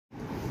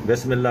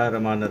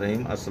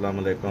Bismillahirrahmanirrahim.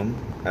 Assalamu alaikum,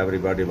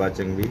 everybody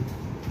watching me.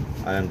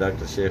 I am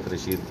Dr. Sheikh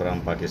Rasheed from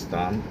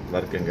Pakistan,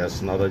 working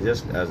as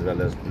sonologist as well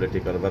as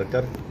political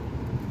worker.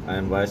 I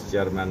am Vice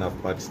Chairman of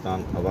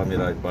Pakistan Awami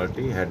Raj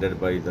Party,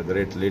 headed by the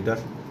great leader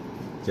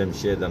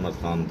Jamshed Ahmad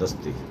Khan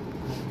Dasti.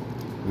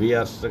 We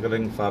are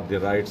struggling for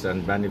the rights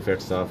and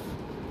benefits of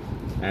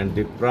and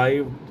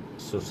deprived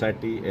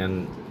society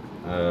in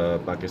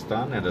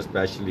Pakistan and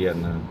especially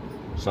in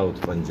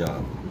South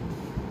Punjab.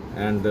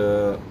 And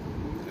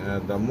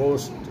the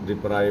most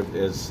deprived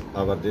is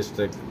our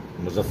district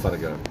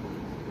Muzaffargarh,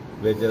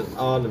 which is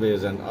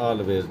always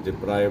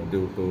deprived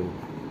due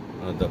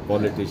to the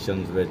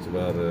politicians which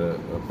were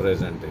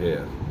present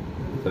here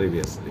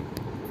previously.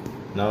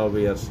 Now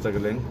we are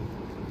struggling,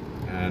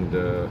 and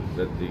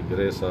with the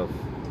grace of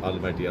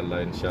Almighty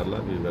Allah,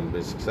 inshallah, we will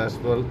be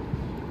successful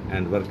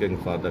and working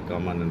for the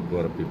common and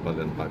poor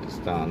people in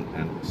Pakistan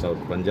and South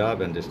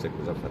Punjab and district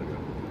Muzaffargarh.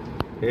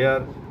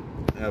 Here,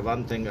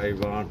 one thing I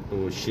want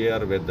to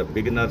share with the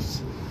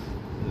beginners.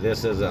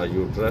 This is a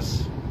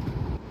uterus,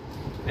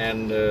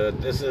 and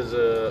this is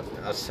a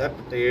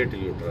septate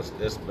uterus.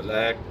 This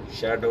black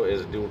shadow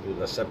is due to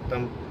the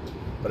septum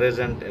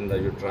present in the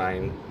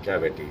uterine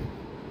cavity,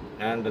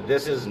 and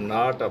this is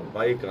not a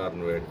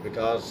bicornuate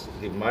because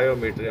the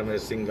myometrium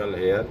is single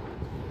here.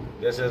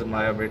 This is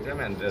myometrium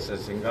and this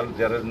is single.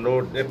 There is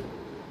no dip,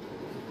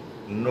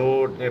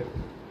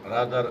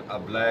 rather a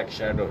black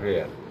shadow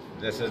here.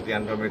 This is the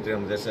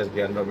endometrium, this is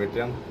the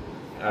endometrium.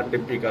 A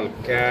typical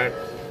cat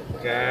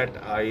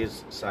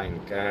eyes sign,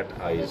 cat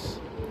eyes.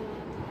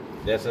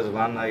 This is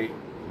one eye,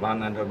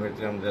 one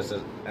endometrium, this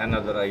is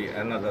another eye,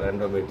 another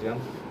endometrium.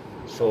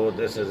 So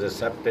this is a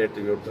septate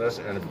uterus,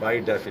 and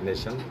by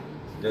definition,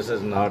 this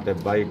is not a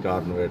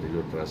bicornuate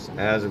uterus.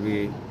 As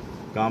we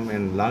come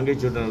in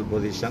longitudinal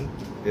position,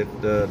 it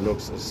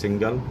looks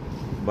single,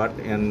 but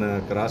in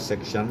cross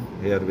section,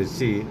 here we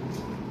see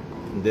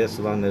this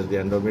one is the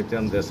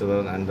endometrium, this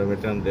one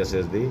endometrium, this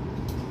is the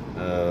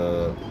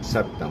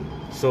septum.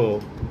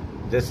 So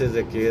this is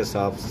a case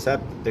of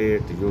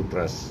septate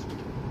uterus.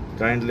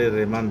 Kindly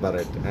remember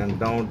it and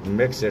don't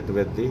mix it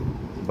with the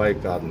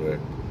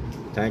bicornuate.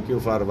 Thank you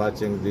for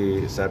watching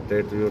the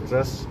septate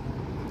uterus.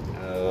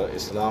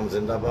 Islam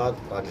Zindabad,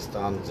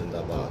 Pakistan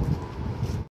Zindabad.